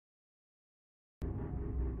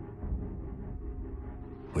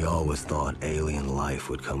We always thought alien life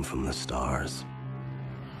would come from the stars.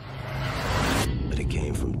 But it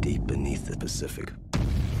came from deep beneath the Pacific.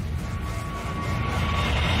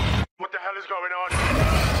 What the hell is going on?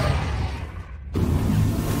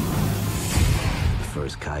 The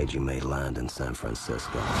first kaiju made land in San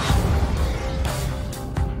Francisco.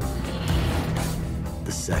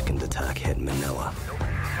 The second attack hit Manila.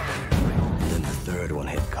 Then the third one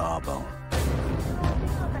hit Cabo.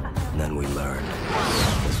 And then we learned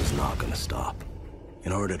this was not going to stop.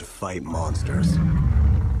 In order to fight monsters,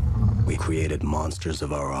 we created monsters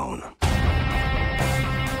of our own.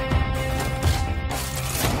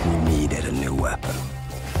 We needed a new weapon.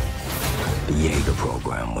 The Jaeger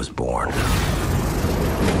program was born.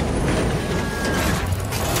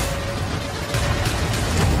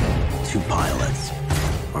 Two pilots,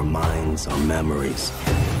 our minds, our memories,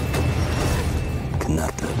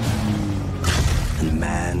 connected. And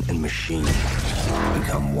man and machine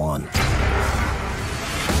become one.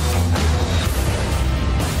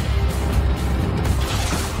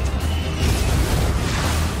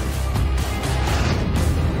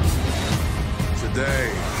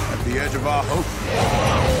 Today, at the edge of our hope,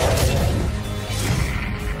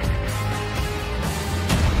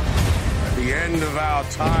 at the end of our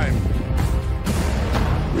time,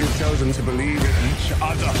 we've chosen to believe in each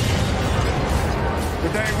other.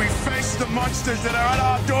 Today we face the monsters that are at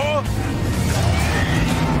our door.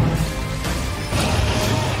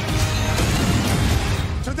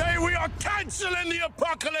 Today we are canceling the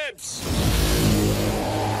apocalypse.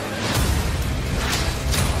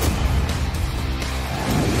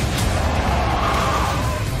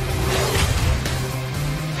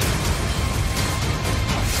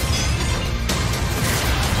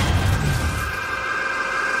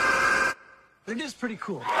 It is pretty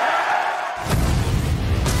cool.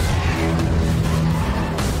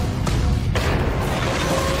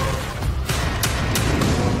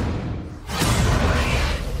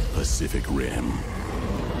 Pacific Rim.